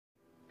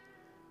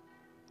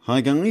Hi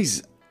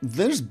guys,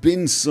 there's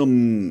been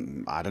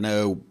some, I don't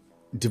know,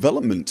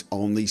 development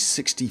on the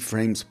 60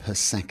 frames per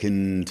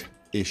second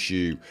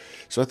issue.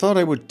 So I thought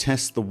I would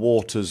test the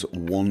waters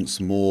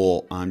once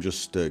more. I'm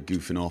just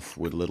goofing off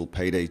with a little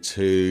Payday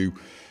 2.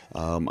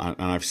 And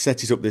I've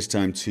set it up this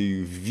time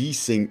to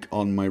VSync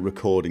on my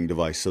recording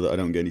device so that I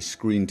don't get any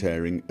screen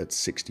tearing at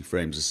 60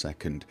 frames a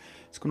second.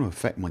 It's going to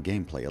affect my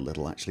gameplay a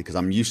little actually, because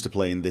I'm used to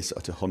playing this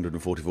at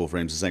 144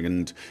 frames a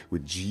second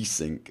with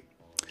G-Sync.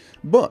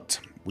 But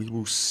we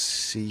will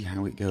see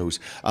how it goes.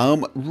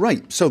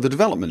 Right, so the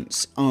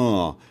developments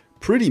are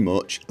pretty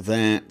much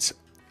that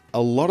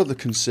a lot of the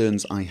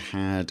concerns I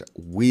had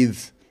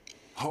with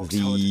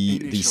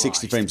the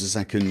 60 frames a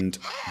second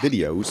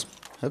videos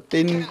have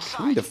been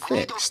kind of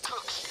fixed.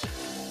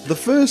 The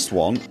first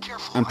one,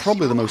 and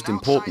probably the most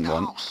important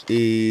one,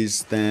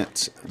 is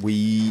that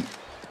we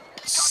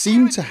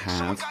seem to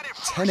have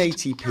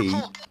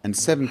 1080p and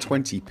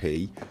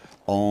 720p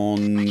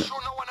on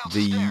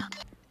the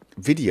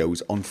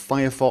videos on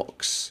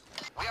Firefox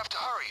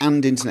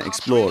and Internet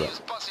Explorer.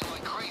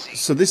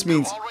 So this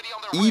means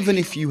even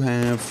if you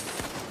have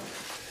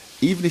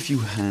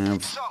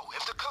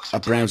a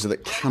browser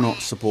that cannot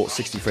support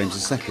 60 frames a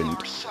second,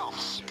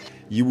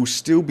 you will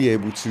still be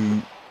able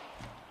to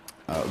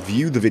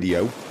view the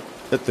video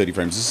at 30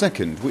 frames a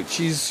second,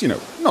 which is, you know,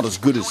 not as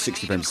good as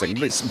 60 frames a second,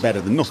 but it's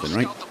better than nothing,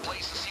 right?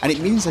 And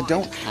it means I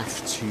don't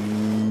have to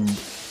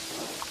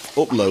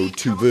upload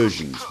two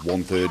versions,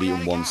 130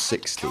 and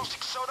 160.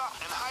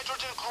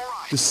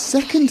 The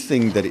second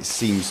thing that it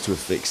seems to have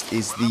fixed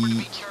is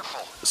the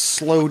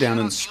slowdown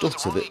and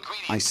stutter that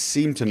I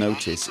seem to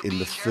notice in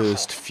the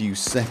first few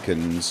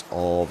seconds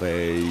of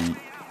a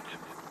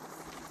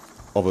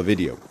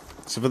video.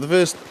 So for the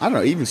first, I don't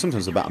know, even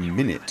sometimes about a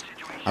minute,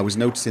 I was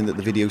noticing that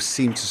the video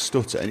seemed to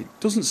stutter, and it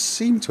doesn't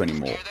seem to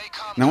anymore.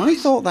 Now I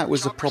thought that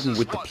was a problem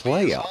with the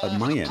player at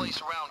my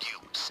end,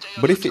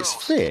 but if it's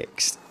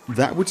fixed,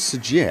 that would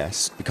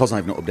suggest, because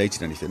I've not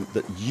updated anything,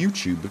 that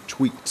YouTube have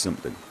tweaked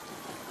something.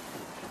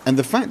 And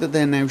the fact that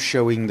they're now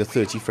showing the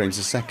 30 frames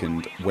a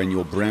second when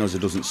your browser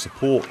doesn't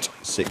support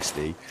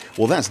 60,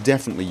 well, that's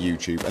definitely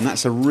YouTube, and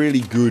that's a really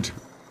good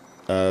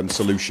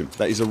solution.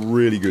 That is a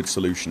really good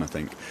solution, I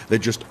think. They're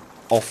just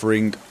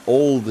offering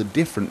all the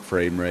different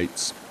frame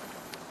rates,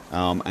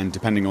 and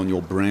depending on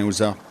your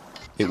browser,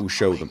 it will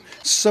show them.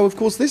 So, of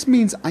course, this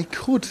means I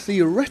could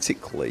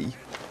theoretically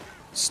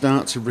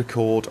start to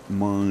record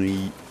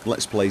my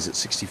Let's Plays at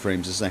 60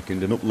 frames a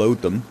second and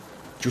upload them,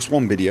 just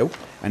one video,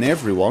 and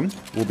everyone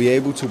will be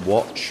able to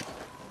watch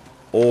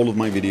all of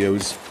my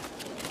videos.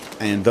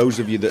 And those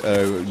of you that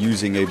are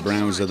using a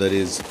browser that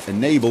is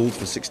enabled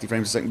for 60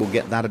 frames a second will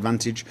get that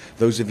advantage.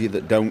 Those of you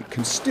that don't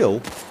can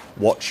still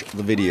watch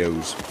the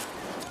videos.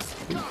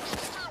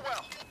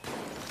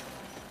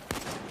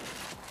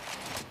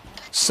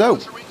 So,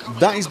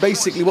 that is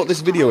basically what this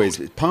video is.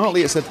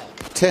 Partly it's a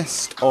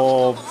test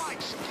of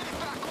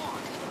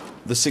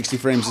the 60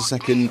 frames a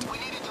second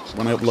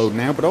when I upload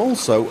now, but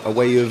also a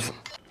way of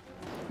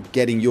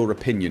getting your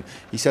opinion.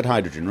 He said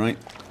hydrogen, right?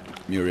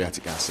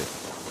 Muriatic acid.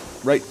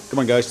 Right, come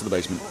on guys, to the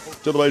basement.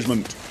 To the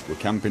basement. We'll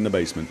camp in the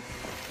basement.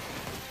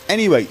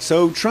 Anyway,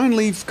 so try and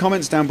leave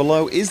comments down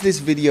below. Is this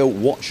video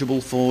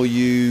watchable for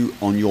you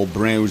on your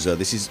browser?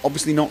 This is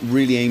obviously not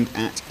really aimed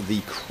at the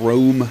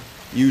Chrome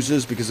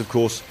users, because of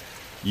course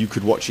you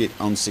could watch it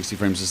on 60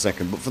 frames a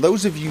second. But for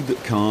those of you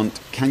that can't,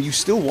 can you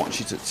still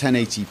watch it at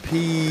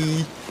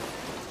 1080p?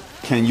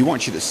 Can you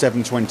watch it at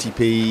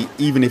 720p,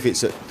 even if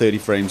it's at 30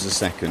 frames a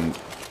second?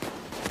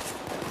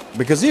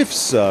 Because if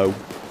so,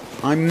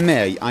 I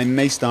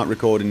may start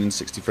recording in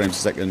 60 frames a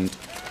second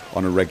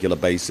on a regular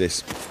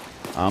basis.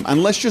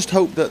 And let's just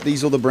hope that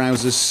these other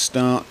browsers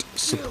start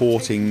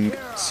supporting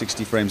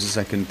 60 frames a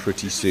second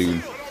pretty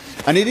soon.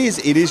 And it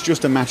is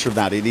just a matter of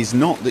that. It is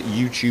not that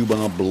YouTube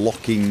are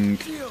blocking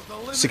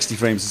 60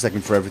 frames a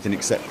second for everything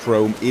except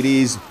Chrome. It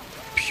is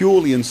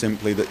purely and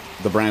simply that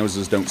the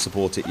browsers don't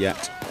support it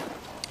yet.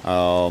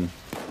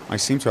 I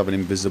seem to have an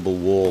invisible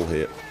wall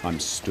here. I'm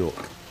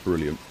stuck.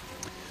 Brilliant.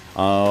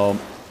 Tell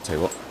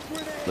you what,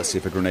 let's see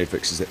if a grenade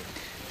fixes it.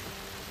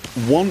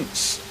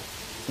 Once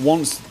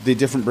the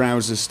different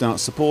browsers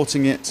start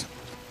supporting it,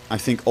 I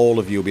think all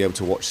of you will be able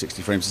to watch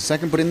 60 frames a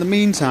second. But in the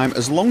meantime,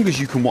 as long as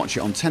you can watch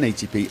it on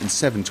 1080p and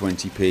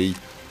 720p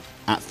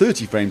at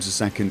 30 frames a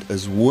second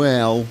as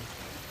well,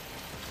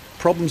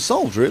 problem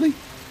solved, really,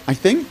 I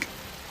think.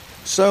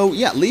 So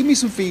yeah, leave me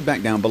some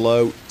feedback down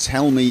below.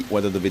 Tell me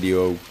whether the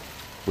video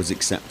was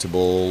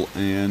acceptable,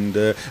 and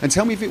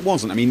tell me if it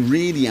wasn't. I mean,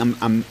 really,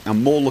 I'm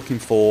more looking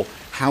for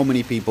how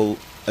many people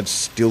have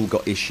still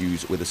got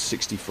issues with a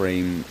 60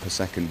 frame per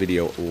second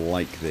video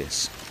like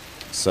this.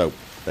 So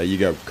there you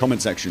go.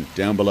 Comment section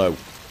down below.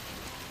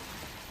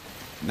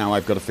 Now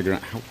I've got to figure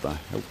out how the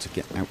hell to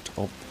get out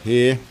of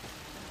here,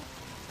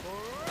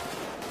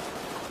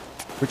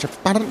 which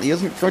apparently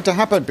isn't going to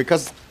happen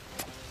because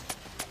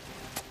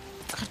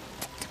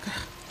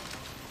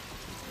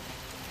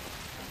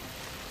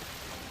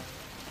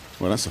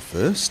well, that's a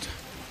first.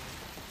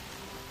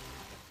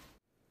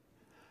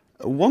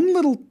 One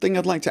little thing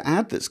I'd like to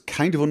add that's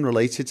kind of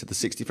unrelated to the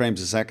 60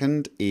 frames a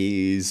second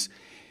is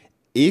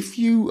if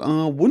you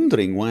are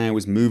wondering why I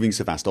was moving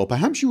so fast, or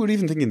perhaps you were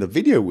even thinking the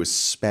video was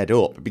sped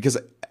up, because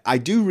I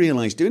do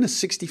realise doing a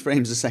 60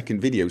 frames a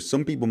second video,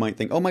 some people might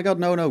think, oh my god,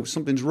 no,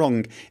 something's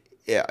wrong.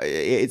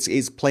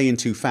 It's playing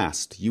too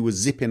fast. You were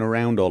zipping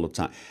around all the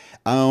time.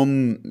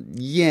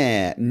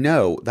 Yeah,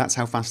 no, that's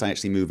how fast I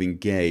actually move in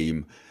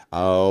game.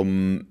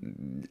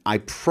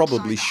 I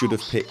probably should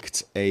have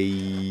picked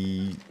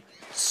a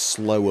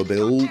slower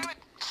build.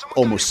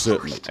 Almost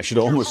certainly. I should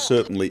almost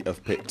certainly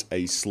have picked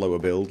a slower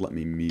build. Let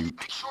me mute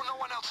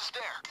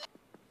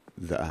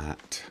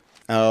that.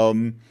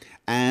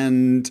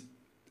 And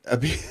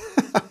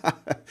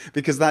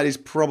because that is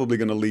probably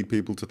going to lead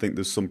people to think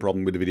there's some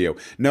problem with the video.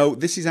 No,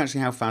 this is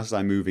actually how fast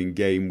I move in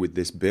game with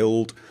this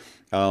build.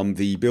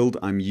 The build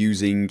I'm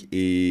using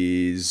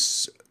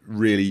is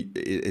really,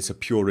 it's a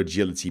pure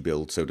agility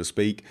build, so to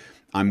speak.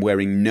 I'm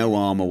wearing no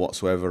armor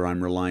whatsoever.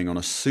 I'm relying on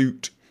a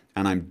suit,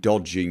 and I'm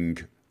dodging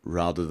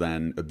rather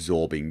than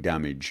absorbing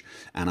damage.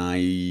 And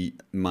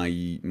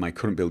my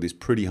current build is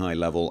pretty high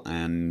level,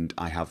 and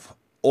I have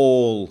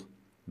all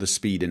the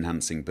speed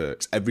enhancing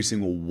perks, every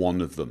single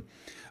one of them,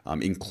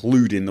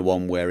 including the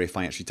one where if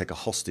I actually take a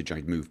hostage,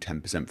 I'd move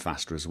 10%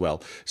 faster as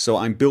well. So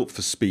I'm built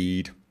for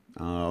speed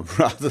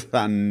rather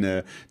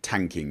than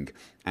tanking.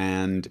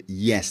 And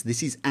yes,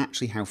 this is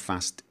actually how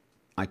fast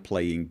I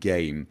play in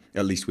game,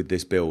 at least with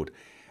this build.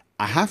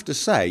 I have to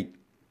say,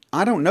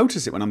 I don't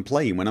notice it when I'm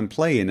playing. When I'm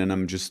playing and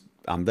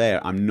I'm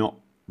there, I'm not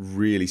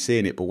really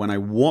seeing it. But when I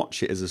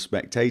watch it as a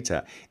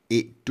spectator,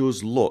 it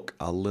does look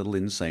a little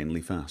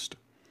insanely fast.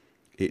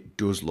 It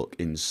does look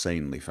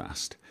insanely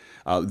fast.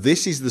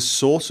 This is the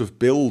sort of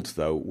build,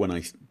 though, when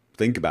I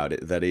think about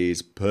it, that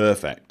is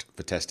perfect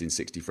for testing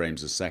 60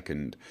 frames a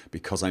second,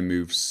 because I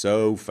move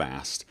so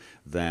fast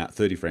that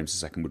 30 frames a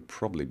second would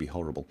probably be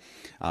horrible.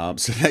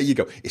 So there you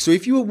go. So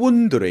if you were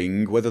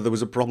wondering whether there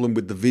was a problem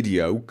with the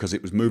video because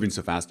it was moving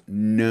so fast,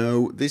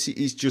 no, this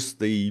is just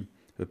the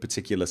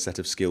particular set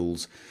of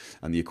skills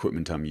and the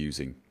equipment I'm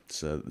using.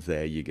 So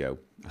there you go.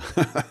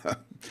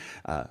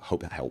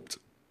 Hope that helped.